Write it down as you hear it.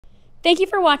Thank you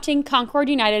for watching Concord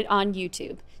United on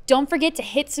YouTube. Don't forget to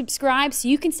hit subscribe so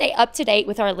you can stay up to date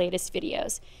with our latest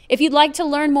videos. If you'd like to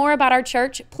learn more about our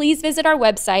church, please visit our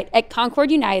website at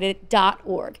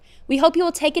concordunited.org. We hope you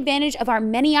will take advantage of our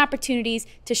many opportunities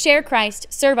to share Christ,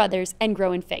 serve others, and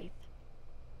grow in faith.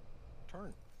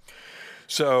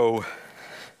 So,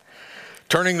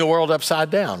 turning the world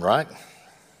upside down, right?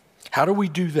 How do we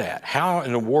do that? How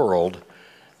in the world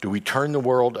do we turn the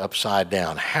world upside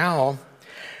down? How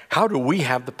do we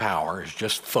have the power as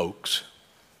just folks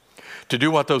to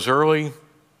do what those early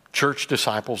church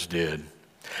disciples did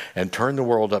and turn the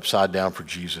world upside down for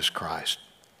Jesus Christ?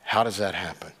 How does that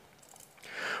happen?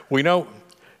 We know,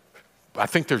 I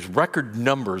think there's record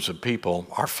numbers of people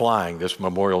are flying this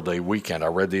Memorial Day weekend. I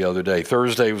read the other day,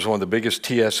 Thursday was one of the biggest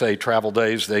TSA travel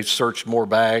days. They searched more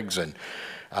bags and,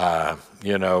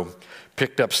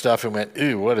 picked up stuff and went,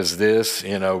 ooh, what is this?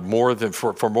 More than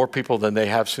for more people than they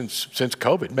have since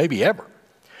COVID, maybe ever.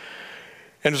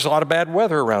 And there's a lot of bad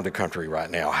weather around the country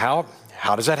right now.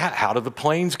 How does that happen? How do the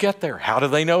planes get there? How do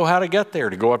they know how to get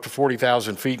there to go up to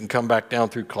 40,000 feet and come back down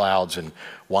through clouds and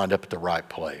wind up at the right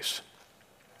place?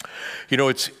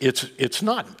 It's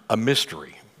not a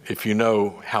mystery if you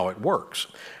know how it works.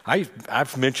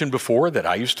 I've mentioned before that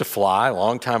I used to fly a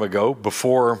long time ago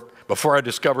before I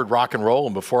discovered rock and roll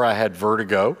and before I had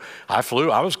vertigo. I flew.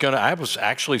 I was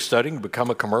actually studying to become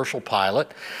a commercial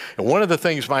pilot. And one of the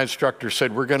things my instructor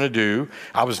said we're going to do,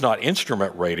 I was not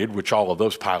instrument rated, which all of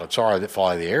those pilots are that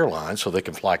fly the airline, so they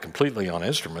can fly completely on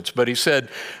instruments. But he said,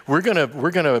 we're going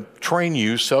to train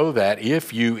you so that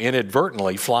if you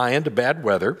inadvertently fly into bad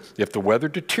weather, if the weather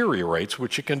deteriorates,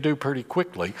 which it can do pretty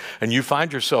quickly, and you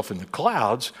find yourself in the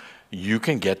clouds, you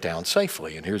can get down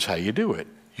safely. And here's how you do it.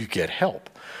 You get help.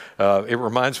 It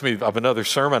reminds me of another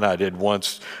sermon I did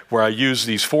once where I used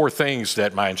these 4 things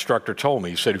that my instructor told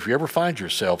me. He said, if you ever find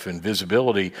yourself in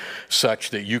visibility such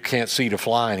that you can't see to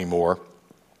fly anymore,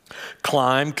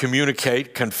 climb,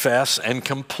 communicate, confess, and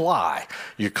comply.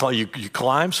 You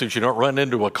climb so that you don't run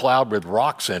into a cloud with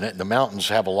rocks in it, and the mountains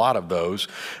have a lot of those.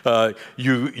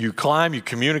 You climb, you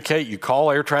communicate, you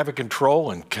call air traffic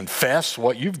control and confess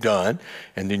what you've done,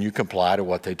 and then you comply to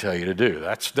what they tell you to do.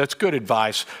 That's good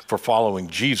advice for following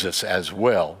Jesus as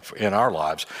well in our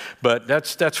lives. But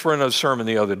that's for another sermon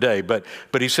the other day. But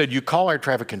he said you call air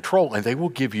traffic control, and they will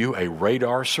give you a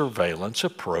radar surveillance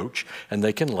approach, and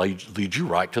they can lead you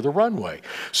right to the runway.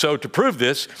 So to prove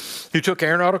this, he took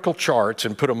aeronautical charts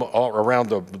and put them all around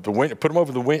put them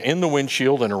over in the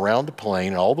windshield and around the plane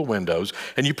and all the windows,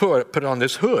 and you put it on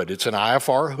this hood. It's an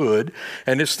IFR hood,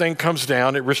 and this thing comes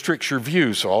down. It restricts your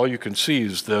view, so all you can see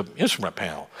is the instrument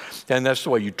panel. And that's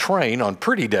the way you train on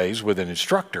pretty days with an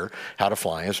instructor how to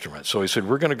fly instruments. So he said,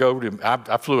 we're going to go to,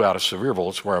 I flew out of Sevierville,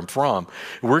 it's where I'm from.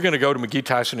 We're going to go to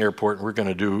McGee-Tyson Airport, and we're going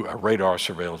to do a radar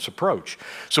surveillance approach.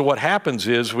 So what happens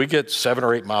is we get 7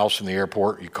 or 8 miles from the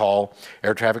airport. You call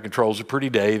air traffic control's a pretty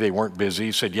day. They weren't busy.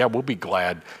 He said, yeah, we'll be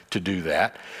glad to do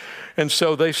that. And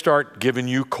so they start giving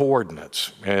you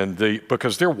coordinates, and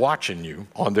because they're watching you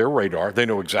on their radar. They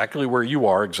know exactly where you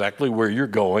are, exactly where you're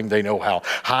going. They know how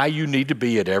high you need to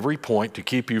be at every point to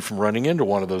keep you from running into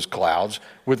one of those clouds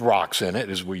with rocks in it,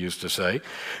 as we used to say.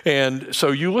 And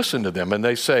so you listen to them, and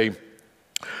they say,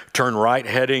 turn right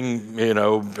heading,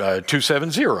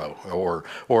 270, or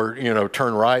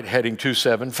turn right heading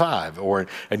 275,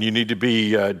 and you need to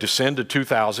be descend to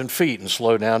 2,000 feet and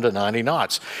slow down to 90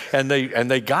 knots, and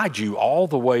they guide you all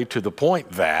the way to the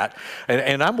point that,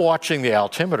 and I'm watching the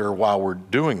altimeter while we're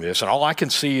doing this, and all I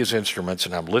can see is instruments,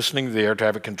 and I'm listening to the air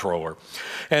traffic controller,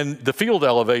 and the field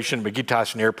elevation at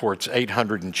McGee-Tyson Airport's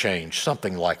 800 and change,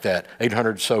 something like that,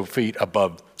 800 so feet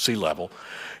above sea level.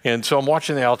 And so I'm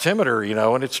watching the altimeter,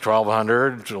 and it's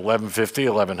 1,200, 1,150,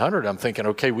 1,100. I'm thinking,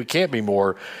 okay, we can't be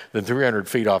more than 300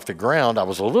 feet off the ground. I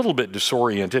was a little bit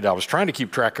disoriented. I was trying to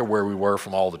keep track of where we were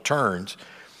from all the turns.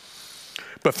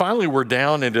 But finally, we're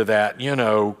down into that,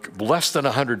 less than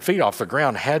 100 feet off the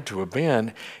ground had to have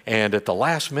been. And at the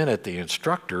last minute, the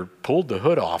instructor pulled the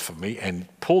hood off of me and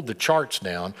pulled the charts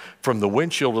down from the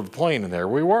windshield of the plane, and there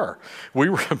we were. We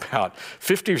were about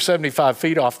 50 or 75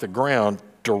 feet off the ground,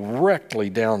 directly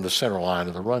down the center line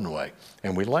of the runway,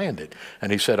 and we landed.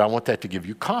 And he said, I want that to give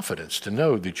you confidence to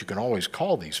know that you can always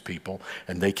call these people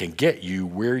and they can get you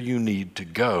where you need to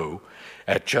go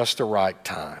at just the right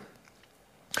time.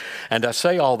 And I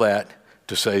say all that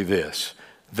to say this,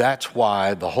 That's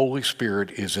why the Holy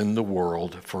Spirit is in the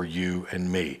world for you and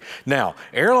me. Now,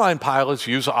 airline pilots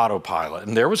use autopilot,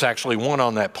 and there was actually one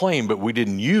on that plane, but we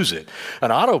didn't use it. An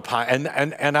autopilot,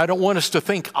 and I don't want us to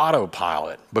think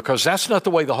autopilot, because that's not the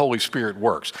way the Holy Spirit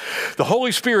works. The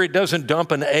Holy Spirit doesn't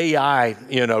dump an AI,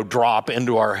 drop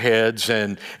into our heads,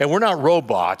 and we're not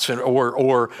robots,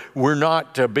 or we're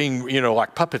not being,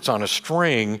 like puppets on a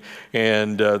string,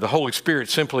 and the Holy Spirit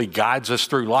simply guides us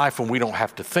through life and we don't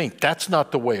have to think. That's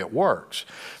not the way it works.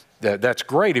 That's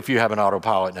great if you have an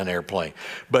autopilot in an airplane,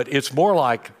 but it's more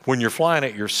like when you're flying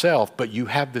it yourself, but you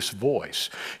have this voice.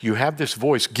 You have this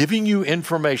voice giving you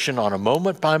information on a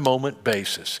moment-by-moment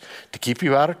basis to keep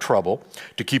you out of trouble,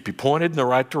 to keep you pointed in the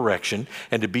right direction,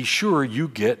 and to be sure you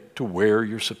get to where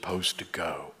you're supposed to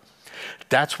go.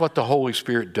 That's what the Holy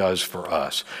Spirit does for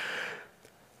us.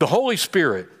 The Holy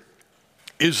Spirit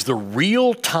is the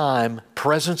real-time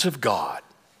presence of God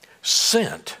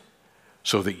sent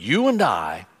so that you and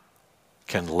I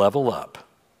can level up.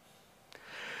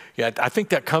 Yeah, I think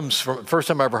that comes from, first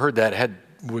time I ever heard that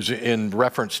was in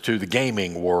reference to the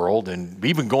gaming world, and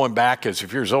even going back as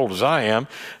if you're as old as I am,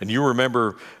 and you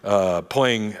remember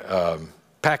playing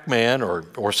Pac-Man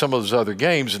or some of those other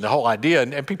games, and the whole idea,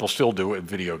 and people still do it in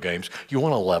video games, you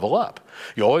want to level up.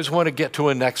 You always want to get to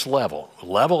a next level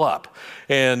up.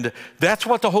 And that's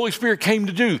what the Holy Spirit came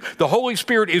to do. The Holy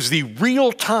Spirit is the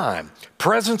real-time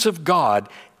presence of God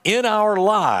in our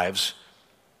lives.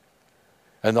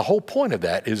 And the whole point of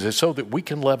that is so that we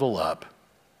can level up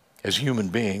as human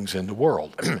beings in the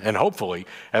world, and hopefully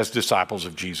as disciples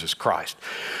of Jesus Christ.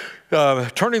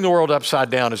 Turning the World Upside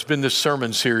Down has been this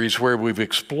sermon series where we've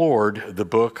explored the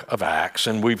book of Acts,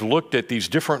 and we've looked at these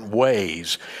different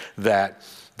ways that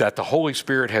the Holy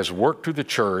Spirit has worked through the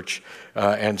church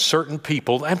and certain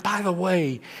people. And by the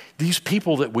way, these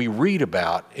people that we read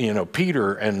about,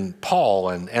 Peter and Paul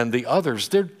and the others,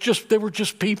 they were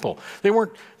just people. They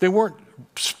weren't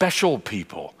special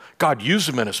people. God used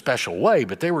them in a special way,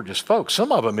 but they were just folks.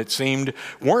 Some of them, it seemed,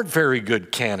 weren't very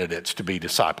good candidates to be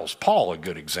disciples. Paul, a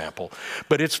good example.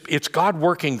 But it's God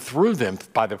working through them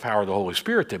by the power of the Holy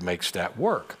Spirit that makes that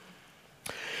work.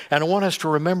 And I want us to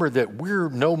remember that we're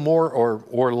no more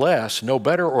or less, no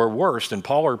better or worse than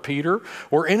Paul or Peter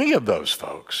or any of those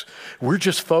folks. We're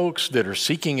just folks that are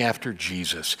seeking after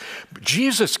Jesus.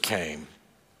 Jesus came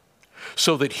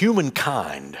so that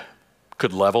humankind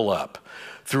could level up.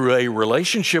 Through a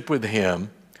relationship with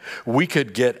Him, we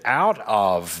could get out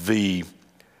of the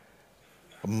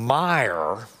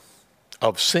mire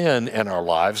of sin in our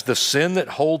lives, the sin that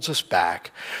holds us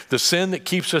back, the sin that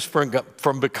keeps us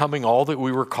from becoming all that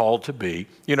we were called to be.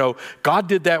 God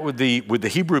did that with the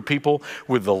Hebrew people,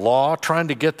 with the law, trying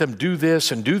to get them do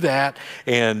this and do that,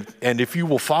 and if you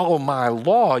will follow my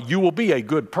law, you will be a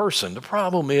good person. The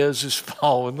problem is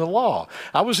following the law.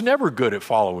 I was never good at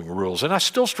following rules, and I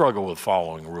still struggle with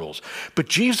following rules. But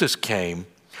Jesus came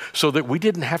so that we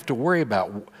didn't have to worry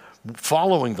about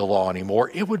following the law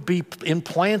anymore. It would be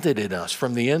implanted in us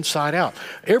from the inside out.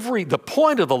 The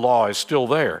point of the law is still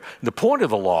there. The point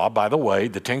of the law, by the way,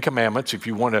 the Ten Commandments, if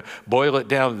you want to boil it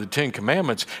down to the Ten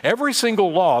Commandments, every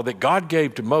single law that God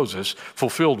gave to Moses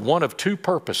fulfilled one of two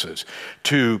purposes: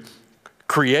 to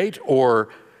create or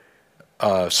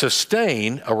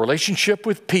sustain a relationship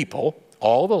with people.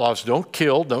 All the laws: don't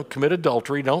kill, don't commit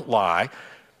adultery, don't lie.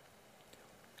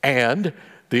 And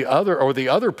the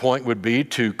other point would be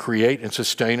to create and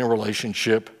sustain a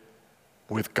relationship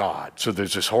with God. So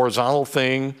there's this horizontal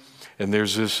thing and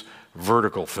there's this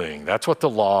vertical thing. That's what the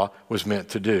law was meant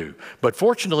to do. But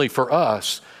fortunately for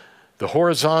us, the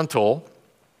horizontal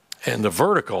and the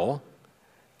vertical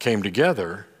came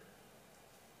together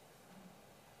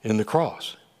in the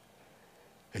cross.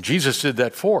 And Jesus did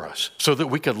that for us so that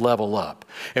we could level up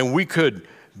and we could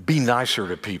be nicer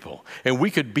to people, and we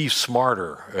could be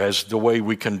smarter as the way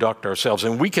we conduct ourselves,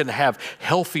 and we can have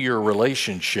healthier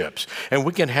relationships, and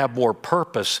we can have more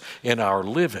purpose in our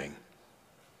living.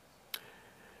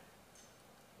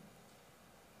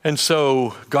 And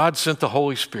so God sent the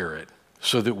Holy Spirit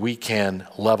so that we can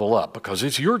level up, because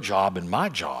it's your job and my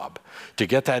job to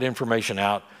get that information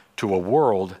out to a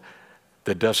world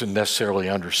that doesn't necessarily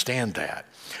understand that.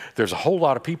 There's a whole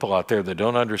lot of people out there that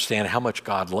don't understand how much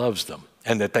God loves them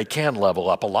and that they can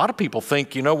level up. A lot of people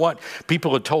think, you know what?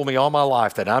 People have told me all my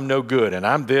life that I'm no good and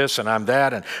I'm this and I'm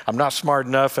that and I'm not smart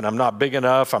enough and I'm not big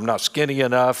enough, I'm not skinny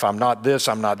enough, I'm not this,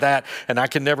 I'm not that, and I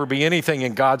can never be anything.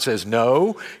 And God says,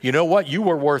 no, you know what? You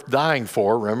were worth dying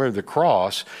for. Remember the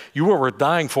cross. You were worth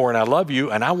dying for, and I love you,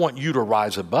 and I want you to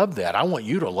rise above that. I want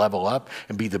you to level up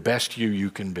and be the best you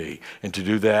can be. And to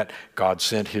do that, God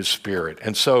sent His Spirit.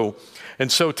 And so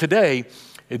today,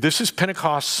 this is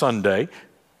Pentecost Sunday.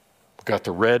 got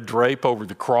the red drape over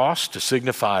the cross to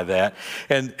signify that.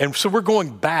 And so we're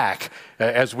going back,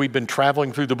 as we've been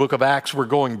traveling through the book of Acts, we're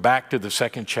going back to the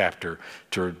second chapter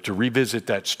to revisit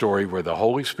that story where the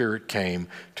Holy Spirit came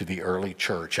to the early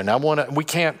church. And we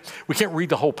can't read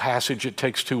the whole passage, it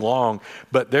takes too long,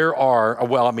 but there are,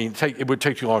 it would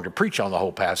take too long to preach on the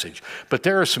whole passage, but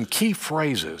there are some key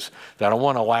phrases that I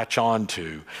want to latch on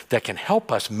to that can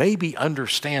help us maybe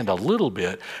understand a little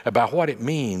bit about what it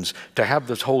means to have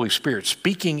this Holy Spirit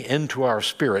speaking into our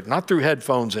spirit, not through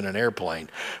headphones in an airplane,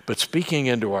 but speaking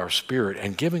into our spirit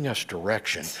and giving us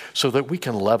direction so that we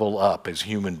can level up as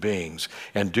human beings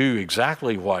and do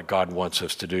exactly what God wants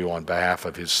us to do on behalf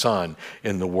of His Son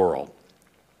in the world.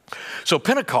 So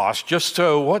Pentecost,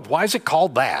 why is it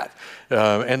called that?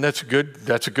 And that's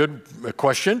a good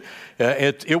question.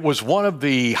 It was one of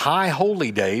the high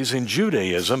holy days in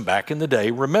Judaism back in the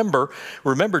day. Remember,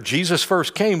 Jesus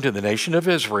first came to the nation of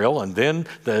Israel, and then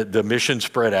the mission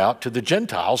spread out to the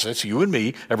Gentiles. That's you and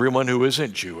me, everyone who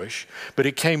isn't Jewish. But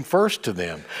it came first to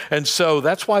them. And so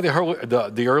that's why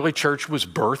the early church was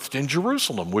birthed in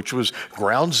Jerusalem, which was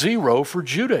ground zero for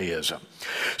Judaism.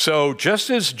 So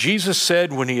just as Jesus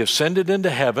said when He ascended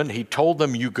into heaven, He told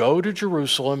them, you go to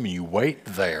Jerusalem, you wait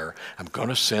there, I'm going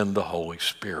to send the Holy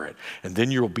Spirit, and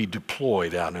then you'll be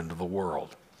deployed out into the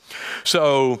world.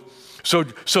 So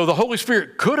the Holy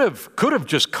Spirit could have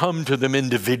just come to them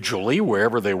individually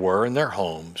wherever they were in their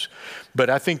homes. But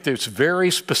I think it's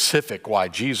very specific why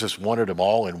Jesus wanted them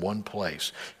all in one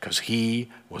place, because He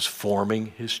was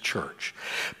forming His church.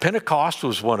 Pentecost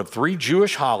was one of 3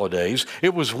 Jewish holidays.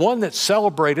 It was one that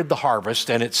celebrated the harvest,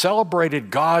 and it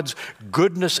celebrated God's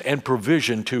goodness and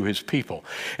provision to His people.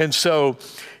 And so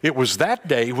it was that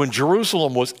day when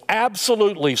Jerusalem was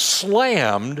absolutely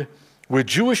slammed with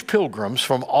Jewish pilgrims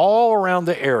from all around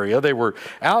the area. They were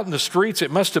out in the streets. It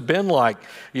must have been like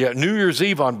New Year's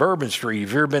Eve on Bourbon Street. If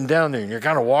you've ever been down there and you're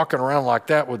kind of walking around like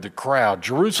that with the crowd.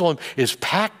 Jerusalem is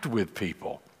packed with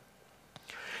people.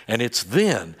 And it's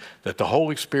then that the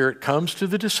Holy Spirit comes to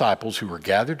the disciples who were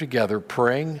gathered together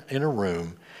praying in a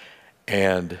room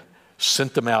and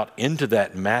sent them out into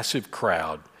that massive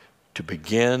crowd to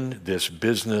begin this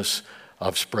business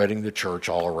of spreading the church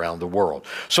all around the world.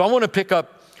 So I want to pick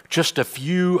up just a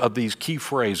few of these key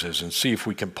phrases and see if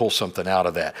we can pull something out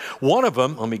of that. One of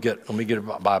them, let me get a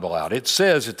Bible out. It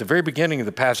says at the very beginning of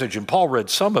the passage, and Paul read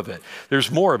some of it,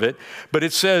 there's more of it, but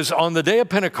it says, on the day of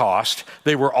Pentecost,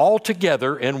 they were all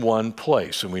together in one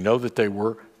place. And we know that they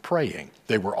were praying.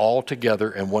 They were all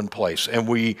together in one place. And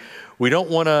we don't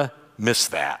want to miss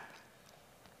that.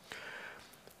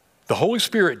 The Holy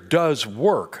Spirit does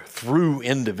work through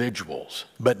individuals,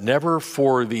 but never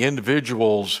for the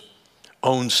individual's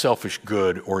own selfish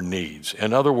good or needs.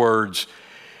 In other words,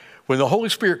 when the Holy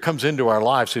Spirit comes into our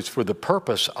lives, it's for the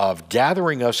purpose of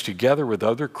gathering us together with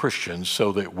other Christians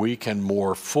so that we can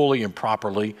more fully and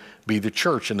properly be the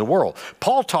church in the world.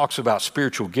 Paul talks about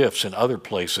spiritual gifts in other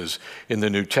places in the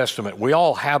New Testament. We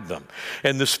all have them.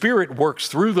 And the Spirit works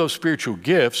through those spiritual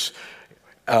gifts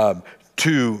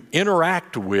to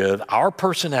interact with our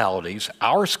personalities,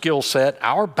 our skill set,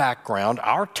 our background,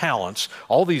 our talents,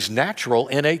 all these natural,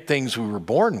 innate things we were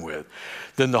born with.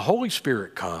 Then the Holy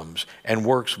Spirit comes and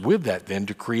works with that then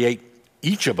to create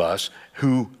each of us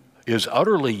who is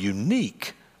utterly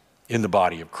unique in the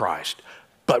body of Christ.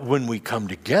 But when we come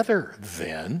together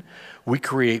then, we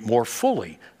create more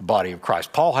fully the body of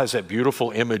Christ. Paul has that beautiful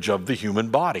image of the human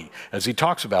body as he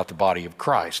talks about the body of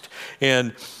Christ.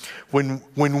 And when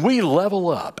we level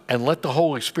up and let the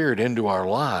Holy Spirit into our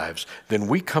lives, then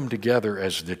we come together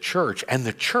as the church, and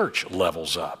the church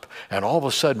levels up. And all of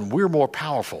a sudden, we're more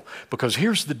powerful. Because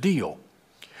here's the deal.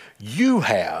 You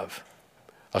have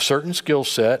a certain skill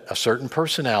set, a certain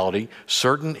personality,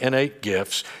 certain innate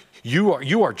gifts.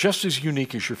 You are just as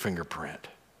unique as your fingerprint.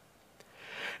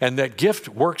 And that gift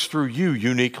works through you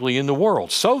uniquely in the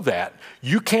world, so that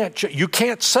you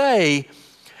can't say,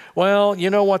 well, you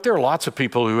know what, there are lots of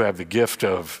people who have the gift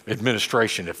of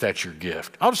administration if that's your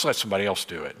gift. I'll just let somebody else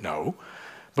do it. No,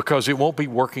 because it won't be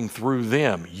working through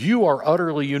them. You are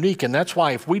utterly unique, and that's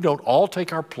why if we don't all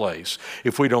take our place,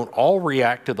 if we don't all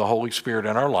react to the Holy Spirit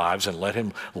in our lives and let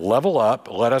Him level up,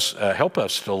 let us help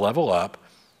us to level up,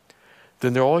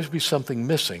 then there'll always be something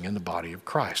missing in the body of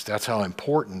Christ. That's how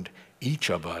important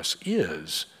each of us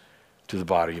is to the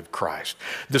body of Christ.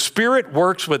 The Spirit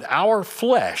works with our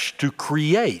flesh to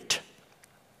create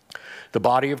the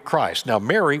body of Christ. Now,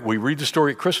 Mary, we read the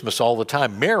story at Christmas all the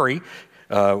time. Mary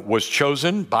was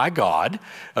chosen by God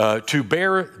to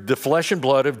bear the flesh and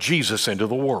blood of Jesus into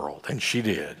the world, and she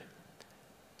did.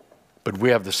 But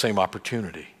we have the same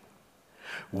opportunity.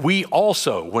 We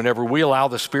also, whenever we allow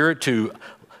the Spirit to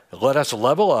let us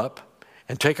level up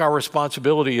and take our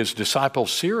responsibility as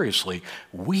disciples seriously,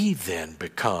 we then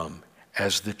become,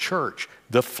 as the church,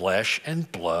 the flesh and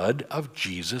blood of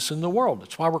Jesus in the world.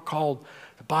 That's why we're called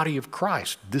the body of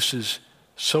Christ. This is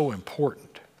so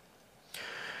important.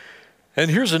 And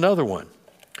here's another one.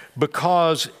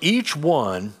 Because each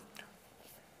one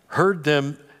heard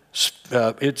them,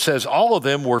 it says all of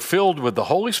them were filled with the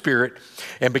Holy Spirit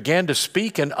and began to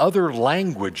speak in other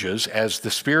languages as the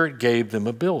Spirit gave them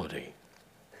ability.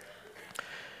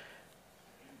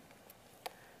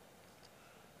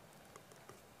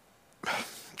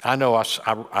 I know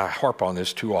I harp on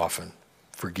this too often.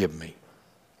 Forgive me.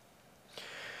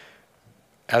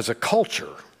 As a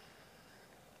culture,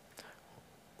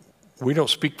 we don't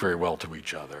speak very well to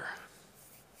each other.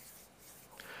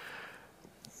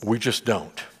 We just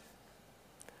don't.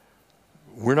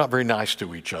 We're not very nice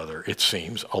to each other, it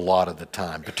seems, a lot of the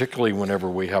time, particularly whenever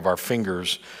we have our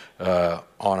fingers on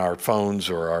our phones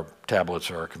or our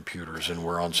tablets or our computers and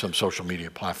we're on some social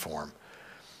media platform.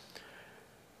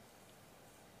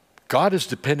 God is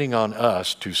depending on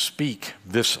us to speak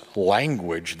this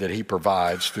language that He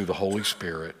provides through the Holy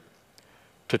Spirit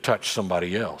to touch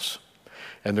somebody else.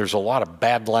 And there's a lot of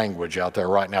bad language out there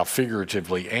right now,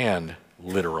 figuratively and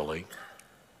literally.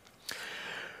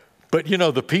 But you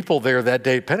know, the people there that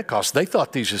day at Pentecost, they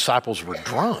thought these disciples were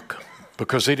drunk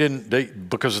because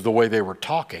because of the way they were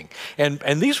talking.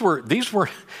 And these were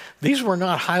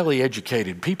not highly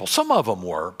educated people. Some of them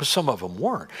were, but some of them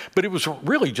weren't. But it was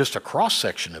really just a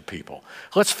cross-section of people.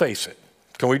 Let's face it.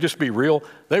 Can we just be real?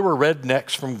 They were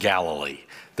rednecks from Galilee.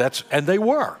 And they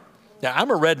were. Now,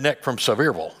 I'm a redneck from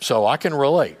Sevierville, so I can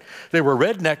relate. They were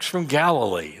rednecks from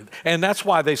Galilee. And that's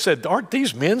why they said, aren't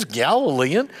these men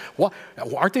Galilean?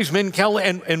 Aren't these men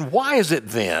Galilean? And why is it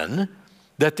then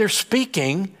that they're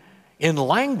speaking in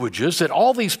languages that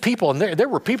all these people, and there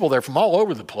were people there from all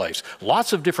over the place,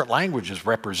 lots of different languages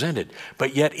represented,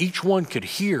 but yet each one could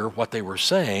hear what they were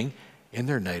saying in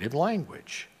their native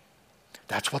language?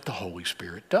 That's what the Holy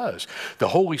Spirit does. The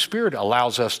Holy Spirit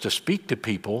allows us to speak to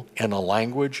people in a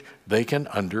language they can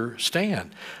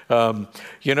understand.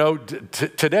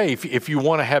 Today, if you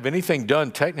want to have anything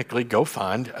done technically, go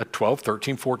find a 12,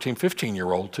 13, 14,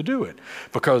 15-year-old to do it.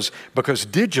 Because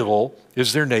digital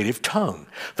is their native tongue.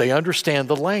 They understand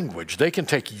the language. They can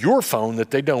take your phone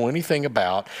that they know anything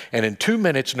about and in 2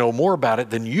 minutes know more about it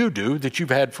than you do that you've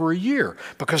had for a year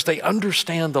because they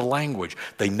understand the language.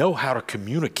 They know how to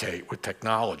communicate with technology.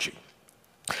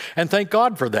 And thank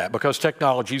God for that, because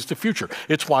technology is the future.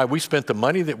 It's why we spent the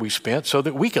money that we spent so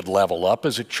that we could level up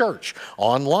as a church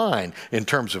online in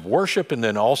terms of worship, and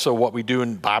then also what we do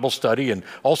in Bible study and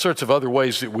all sorts of other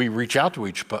ways that we reach out to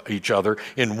each other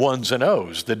in ones and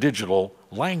O's, the digital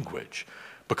language.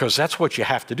 Because that's what you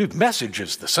have to do. The message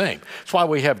is the same. That's why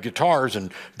we have guitars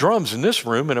and drums in this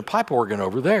room and a pipe organ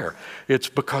over there. It's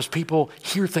because people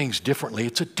hear things differently.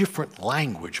 It's a different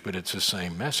language, but it's the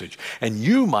same message. And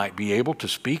you might be able to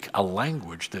speak a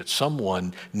language that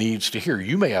someone needs to hear.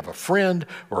 You may have a friend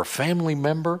or a family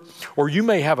member, or you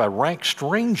may have a rank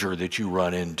stranger that you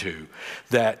run into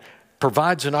that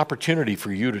provides an opportunity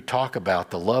for you to talk about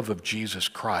the love of Jesus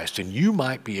Christ. And you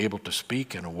might be able to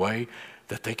speak in a way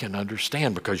that they can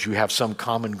understand because you have some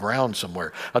common ground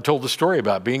somewhere. I told the story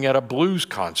about being at a blues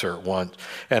concert once,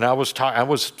 and I was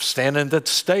standing at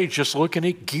the stage just looking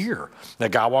at gear. The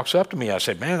guy walks up to me. I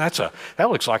said, "Man, that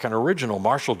looks like an original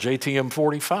Marshall JTM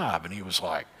 45." And he was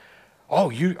like, "Oh,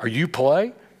 you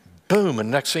play?" Boom,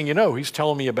 and next thing you know, he's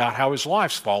telling me about how his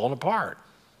life's fallen apart.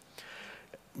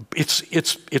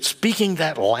 It's speaking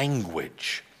that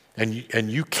language,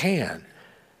 and you can.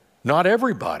 Not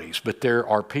everybody's, but there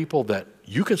are people that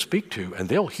you can speak to and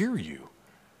they'll hear you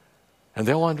and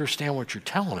they'll understand what you're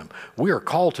telling them. We are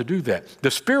called to do that.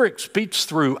 The Spirit speaks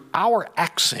through our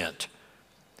accent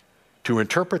to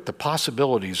interpret the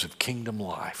possibilities of kingdom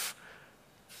life.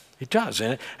 It does.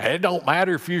 And it don't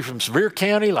matter if you're from Sevier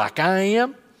County like I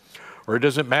am, or it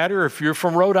doesn't matter if you're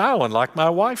from Rhode Island like my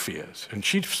wife is. And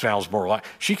she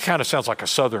kind of sounds like a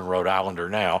Southern Rhode Islander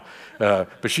now,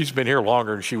 but she's been here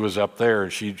longer than she was up there.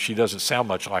 And she doesn't sound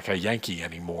much like a Yankee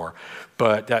anymore.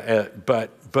 But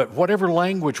whatever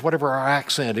language, whatever our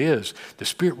accent is, the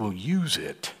Spirit will use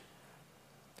it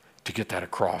to get that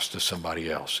across to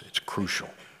somebody else. It's crucial.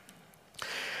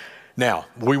 Now,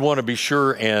 we want to be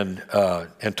sure and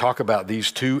talk about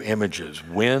these two images,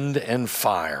 wind and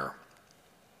fire.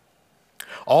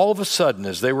 All of a sudden,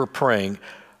 as they were praying,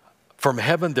 from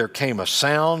heaven there came a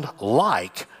sound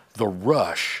like the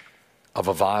rush of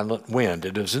a violent wind.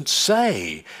 It doesn't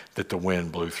say that the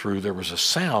wind blew through. There was a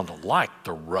sound like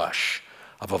the rush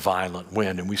of a violent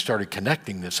wind. And we started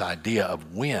connecting this idea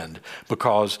of wind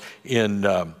because in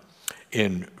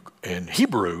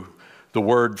Hebrew, the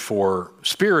word for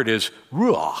spirit is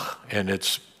ruach, and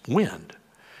it's wind.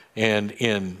 And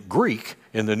in Greek,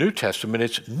 in the New Testament,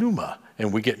 it's pneuma,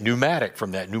 and we get pneumatic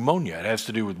from that, pneumonia. It has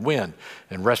to do with wind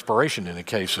and respiration in the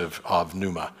case of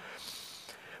pneuma.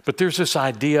 But there's this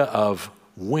idea of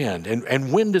wind,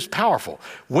 and wind is powerful.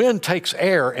 Wind takes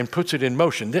air and puts it in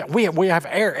motion. We have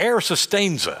air. Air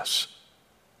sustains us.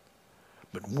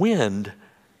 But wind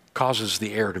causes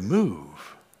the air to move.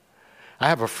 I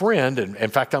have a friend, and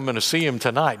in fact, I'm going to see him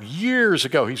tonight. Years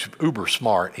ago, he's uber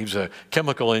smart. He's a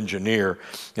chemical engineer,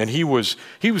 and he was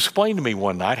explaining to me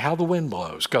one night how the wind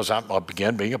blows, because I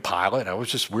began being a pilot.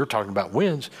 We were talking about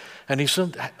winds, and he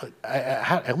said,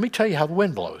 let me tell you how the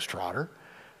wind blows, Trotter.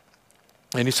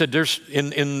 And he said, there's in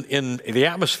the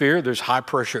atmosphere, there's high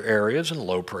pressure areas and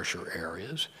low pressure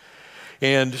areas.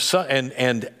 And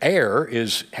air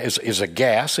is a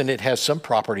gas, and it has some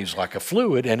properties like a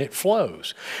fluid, and it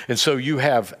flows. And so you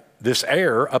have this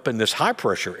air up in this high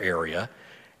pressure area,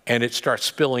 and it starts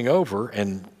spilling over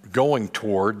and going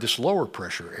toward this lower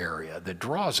pressure area that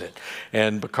draws it.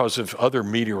 And because of other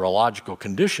meteorological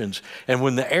conditions, and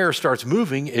when the air starts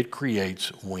moving, it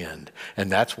creates wind.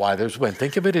 And that's why there's wind.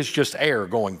 Think of it as just air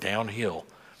going downhill.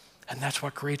 And that's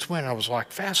what creates wind. I was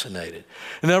like fascinated.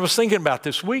 And then I was thinking about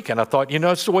this week, and I thought,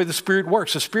 it's the way the Spirit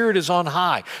works. The Spirit is on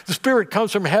high. The Spirit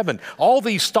comes from heaven. All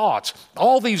these thoughts,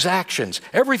 all these actions,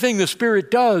 everything the Spirit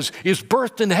does is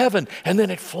birthed in heaven, and then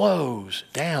it flows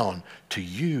down to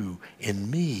you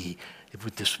and me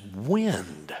with this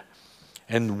wind.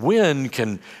 And wind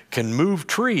can move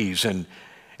trees, and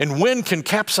wind can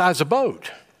capsize a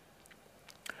boat.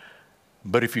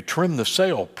 But if you trim the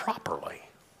sail properly,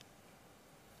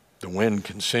 the wind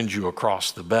can send you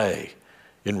across the bay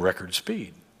in record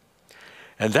speed.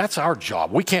 And that's our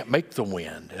job. We can't make the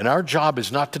wind, and our job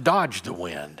is not to dodge the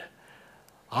wind.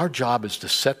 Our job is to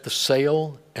set the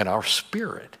sail in our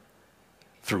spirit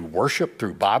through worship,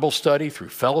 through Bible study, through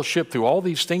fellowship, through all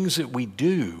these things that we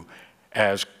do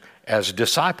as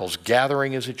disciples,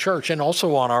 gathering as a church, and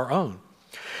also on our own.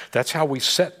 That's how we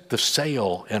set the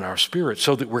sail in our spirit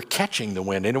so that we're catching the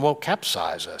wind, and it won't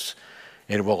capsize us.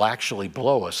 And it will actually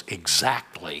blow us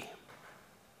exactly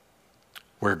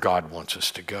where God wants us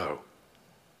to go.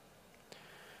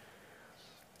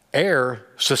 Air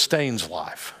sustains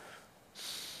life,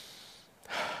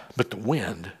 but the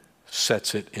wind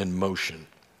sets it in motion.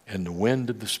 And the wind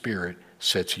of the Spirit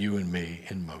sets you and me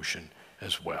in motion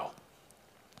as well.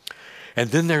 And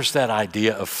then there's that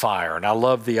idea of fire. And I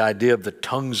love the idea of the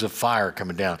tongues of fire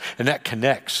coming down. And that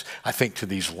connects, I think, to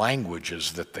these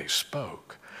languages that they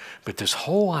spoke. But this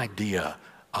whole idea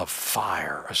of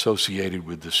fire associated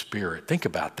with the Spirit, think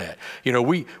about that.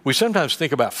 We sometimes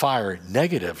think about fire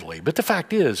negatively, but the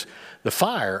fact is, the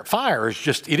fire is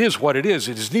just, it is what it is.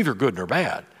 It is neither good nor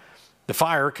bad. The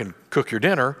fire can cook your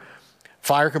dinner.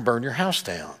 Fire can burn your house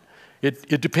down.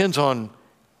 It depends on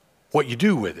what you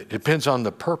do with it. It depends on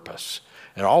the purpose.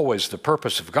 And always the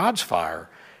purpose of God's fire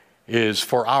is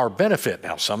for our benefit.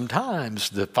 Now, sometimes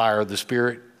the fire of the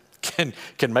Spirit can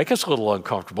make us a little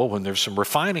uncomfortable when there's some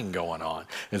refining going on.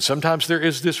 And sometimes there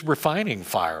is this refining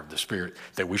fire of the Spirit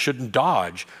that we shouldn't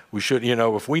dodge. We should,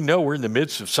 if we know we're in the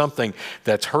midst of something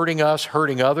that's hurting us,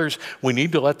 hurting others, we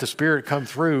need to let the Spirit come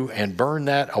through and burn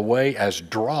that away as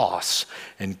dross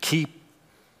and keep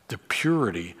the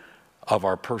purity of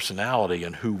our personality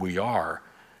and who we are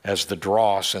as the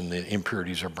dross and the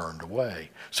impurities are burned away.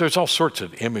 So there's all sorts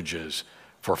of images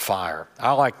for fire.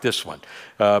 I like this one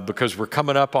because we're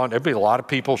coming up on, there'll be a lot of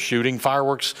people shooting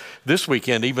fireworks this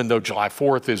weekend, even though July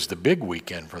 4th is the big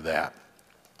weekend for that.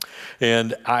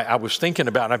 And I was thinking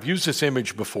about, and I've used this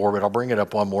image before, but I'll bring it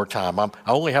up one more time. I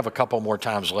only have a couple more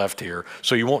times left here,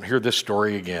 so you won't hear this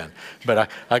story again. But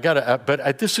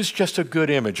this is just a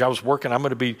good image. I'm going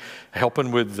to be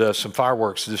helping with some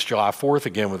fireworks this July 4th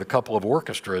again with a couple of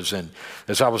orchestras. And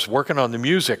as I was working on the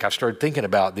music, I started thinking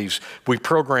about these. We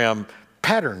program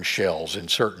pattern shells in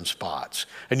certain spots.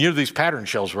 And these pattern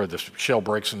shells where the shell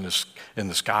breaks in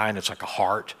the sky and it's like a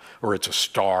heart, or it's a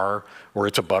star, or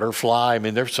it's a butterfly. I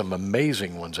mean, there's some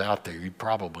amazing ones out there. You've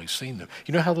probably seen them.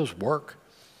 You know how those work?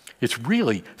 It's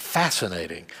really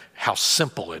fascinating how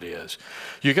simple it is.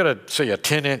 You got to say a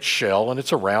 10-inch shell, and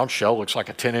it's a round shell, looks like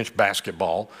a 10-inch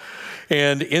basketball.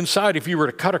 And inside, if you were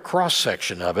to cut a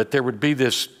cross-section of it, there would be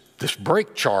this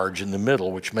break charge in the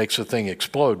middle, which makes the thing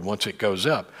explode once it goes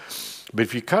up. But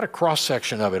if you cut a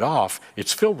cross-section of it off,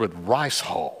 it's filled with rice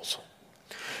hulls.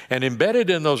 And embedded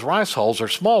in those rice hulls are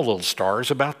small little stars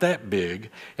about that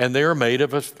big, and they are made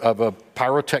of a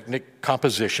pyrotechnic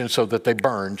composition so that they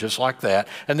burn just like that,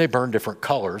 and they burn different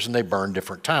colors, and they burn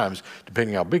different times,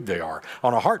 depending how big they are.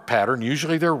 On a heart pattern,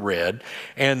 usually they're red,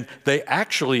 and they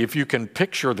actually, if you can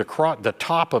picture the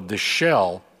top of the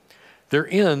shell, they're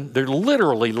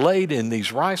literally laid in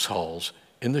these rice hulls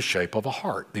in the shape of a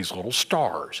heart, these little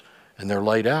stars. And they're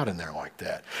laid out in there like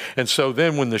that. And so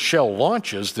then when the shell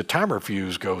launches, the timer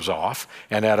fuse goes off,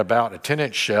 and at about a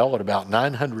 10-inch shell at about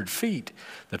 900 feet,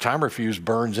 the timer fuse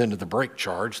burns into the break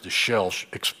charge, the shell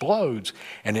explodes,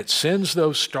 and it sends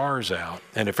those stars out.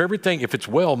 And if it's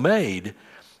well made,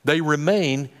 they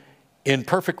remain in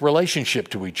perfect relationship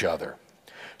to each other,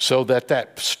 so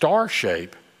that star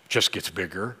shape just gets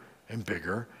bigger and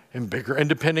bigger and bigger. And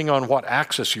depending on what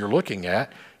axis you're looking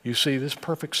at, you see this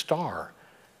perfect star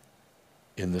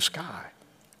in the sky.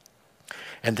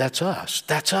 And that's us.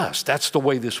 That's us. That's the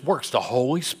way this works. The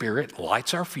Holy Spirit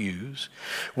lights our fuse.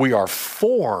 We are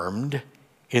formed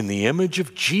in the image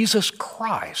of Jesus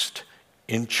Christ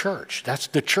in church.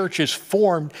 The church is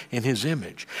formed in his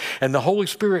image. And the Holy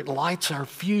Spirit lights our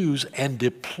fuse and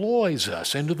deploys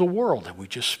us into the world, and we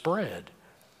just spread.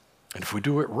 And if we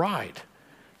do it right,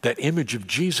 that image of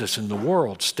Jesus in the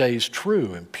world stays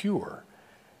true and pure,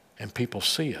 and people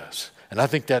see us. And I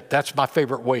think that's my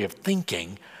favorite way of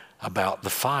thinking about the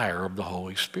fire of the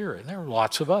Holy Spirit. And there are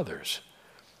lots of others.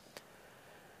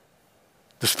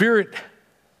 The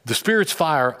Spirit's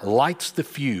fire lights the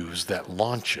fuse that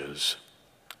launches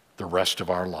the rest of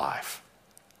our life.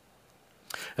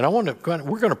 And we're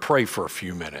going to pray for a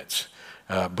few minutes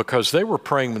because they were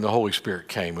praying when the Holy Spirit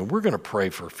came. And we're going to pray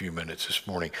for a few minutes this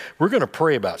morning. We're going to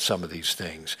pray about some of these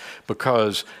things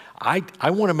because I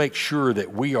want to make sure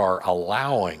that we are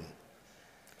allowing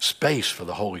space for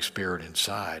the Holy Spirit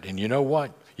inside. And you know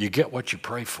what? You get what you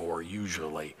pray for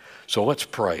usually. So let's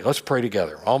pray. Let's pray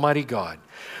together. Almighty God,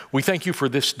 we thank you for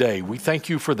this day. We thank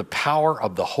you for the power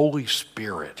of the Holy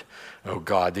Spirit, oh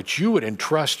God, that you would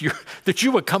that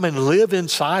you would come and live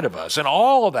inside of us, and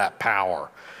all of that power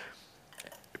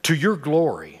to your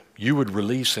glory you would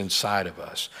release inside of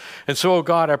us. And so, oh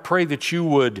God, I pray that you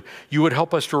would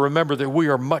help us to remember that we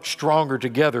are much stronger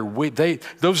together.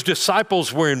 Those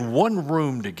disciples were in one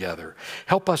room together.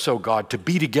 Help us, oh God, to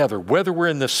be together, whether we're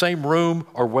in the same room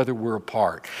or whether we're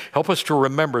apart. Help us to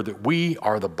remember that we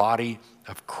are the body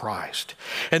of Christ,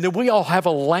 and that we all have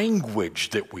a language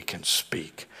that we can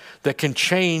speak that can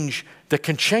change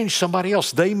somebody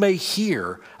else. They may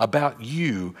hear about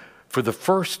you for the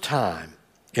first time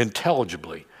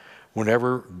intelligibly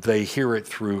whenever they hear it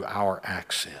through our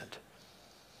accent.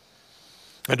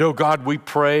 And oh God, we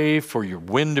pray for your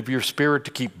wind of your Spirit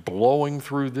to keep blowing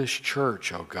through this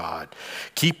church, oh God.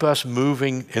 Keep us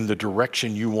moving in the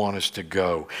direction you want us to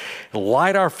go.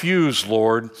 Light our fuse,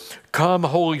 Lord. Come,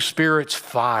 Holy Spirit's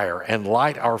fire, and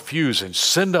light our fuse and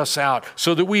send us out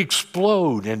so that we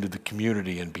explode into the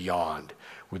community and beyond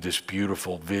with this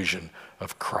beautiful vision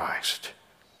of Christ.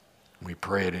 We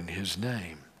pray it in his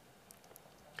name.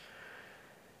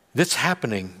 That's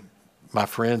happening, my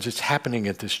friends. It's happening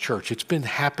at this church. It's been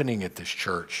happening at this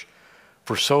church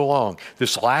for so long.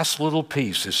 This last little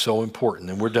piece is so important,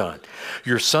 and we're done.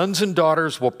 Your sons and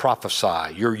daughters will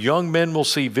prophesy. Your young men will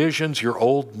see visions. Your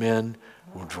old men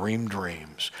will dream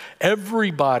dreams.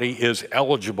 Everybody is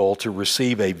eligible to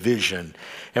receive a vision.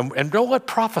 And don't let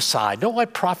prophesy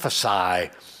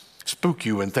spook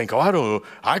you and think,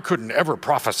 I couldn't ever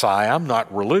prophesy. I'm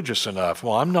not religious enough.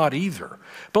 Well, I'm not either.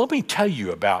 But let me tell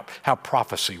you about how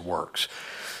prophecy works.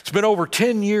 It's been over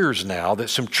 10 years now that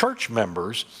some church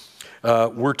members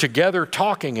were together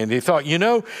talking, and they thought,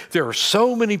 there are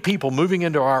so many people moving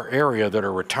into our area that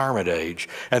are retirement age,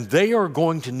 and they are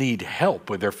going to need help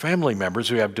with their family members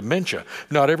who have dementia.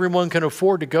 Not everyone can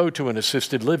afford to go to an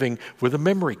assisted living with a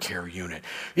memory care unit.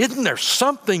 Isn't there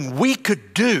something we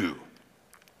could do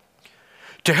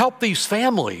to help these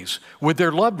families with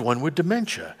their loved one with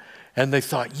dementia? And they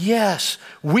thought, yes,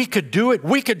 we could do it.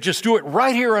 We could just do it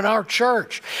right here in our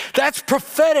church. That's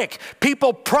prophetic.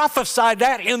 People prophesy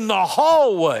that in the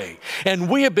hallway. And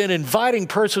we have been inviting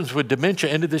persons with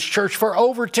dementia into this church for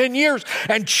over 10 years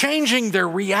and changing their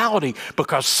reality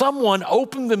because someone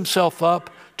opened themselves up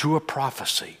to a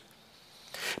prophecy.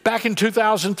 Back in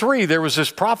 2003, there was this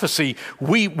prophecy.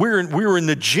 We were in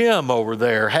the gym over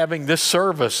there having this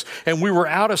service, and we were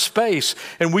out of space,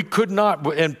 and we could not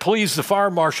please the fire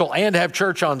marshal and have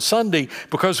church on Sunday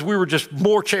because we were just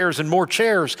more chairs and more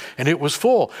chairs, and it was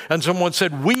full. And someone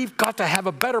said, we've got to have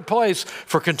a better place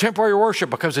for contemporary worship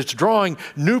because it's drawing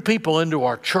new people into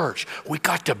our church. We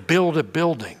got to build a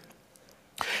building.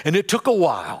 And it took a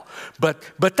while, but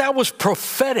that was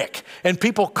prophetic, and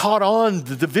people caught on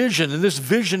to the vision, and this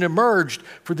vision emerged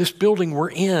for this building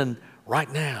we're in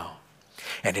right now.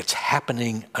 And it's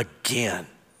happening again.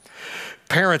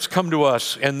 Parents come to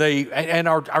us, and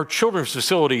our children's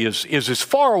facility is as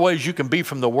far away as you can be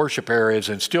from the worship areas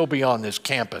and still be on this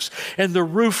campus. And the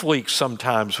roof leaks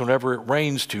sometimes whenever it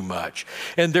rains too much.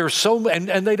 And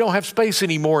and they don't have space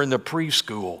anymore in the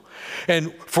preschool.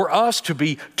 And for us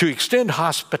to extend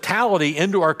hospitality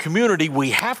into our community,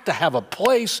 we have to have a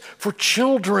place for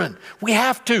children. We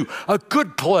have to, a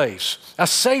good place, a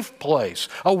safe place,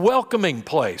 a welcoming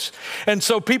place. And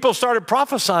so people started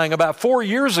prophesying about 4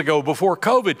 years ago before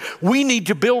COVID, we need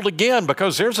to build again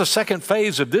because there's a second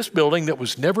phase of this building that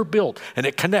was never built, and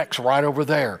it connects right over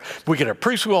there. We get a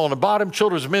preschool on the bottom,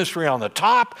 children's ministry on the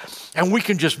top, and we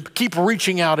can just keep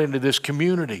reaching out into this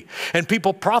community. And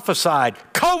people prophesied,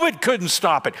 COVID couldn't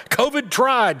stop it. COVID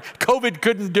tried. COVID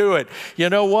couldn't do it. You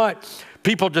know what?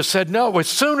 People just said, no, as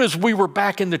soon as we were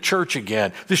back in the church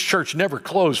again, this church never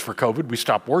closed for COVID. We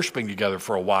stopped worshiping together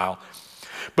for a while.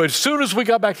 But as soon as we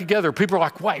got back together, people were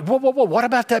like, wait, whoa, what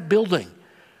about that building?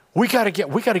 We got to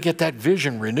get that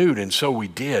vision renewed. And so we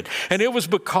did. And it was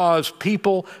because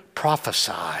people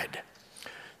prophesied.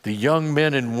 The young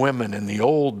men and women and the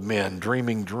old men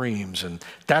dreaming dreams. And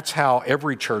that's how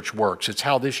every church works. It's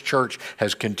how this church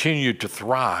has continued to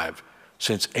thrive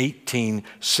since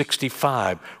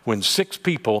 1865, when 6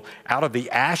 people out of the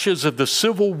ashes of the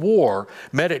Civil War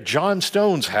met at John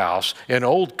Stone's house in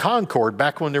old Concord,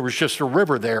 back when there was just a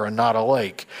river there and not a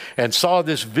lake, and saw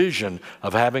this vision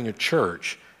of having a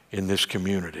church in this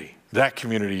community. That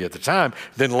community at the time.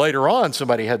 Then later on,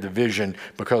 somebody had the vision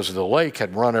because the lake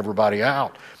had run everybody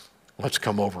out. Let's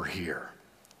come over here.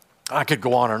 I could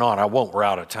go on and on. I won't. We're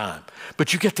out of time.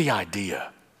 But you get the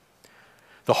idea.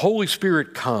 The Holy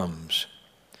Spirit comes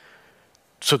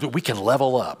so that we can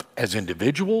level up as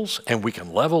individuals and we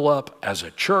can level up as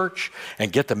a church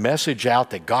and get the message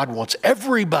out that God wants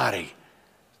everybody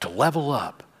to level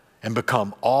up and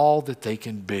become all that they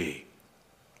can be.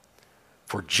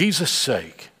 For Jesus'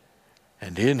 sake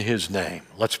and in His name,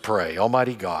 let's pray.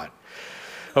 Almighty God,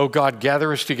 oh God,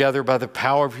 gather us together by the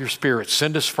power of your Spirit.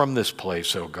 Send us from this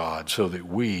place, oh God, so that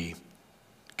we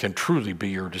can truly be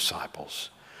your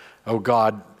disciples. Oh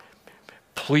God,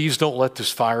 please don't let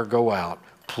this fire go out.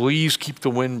 Please keep the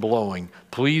wind blowing.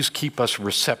 Please keep us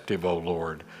receptive, oh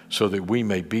Lord, so that we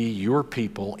may be your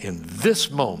people in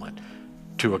this moment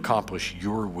to accomplish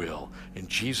your will. In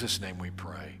Jesus' name we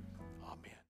pray.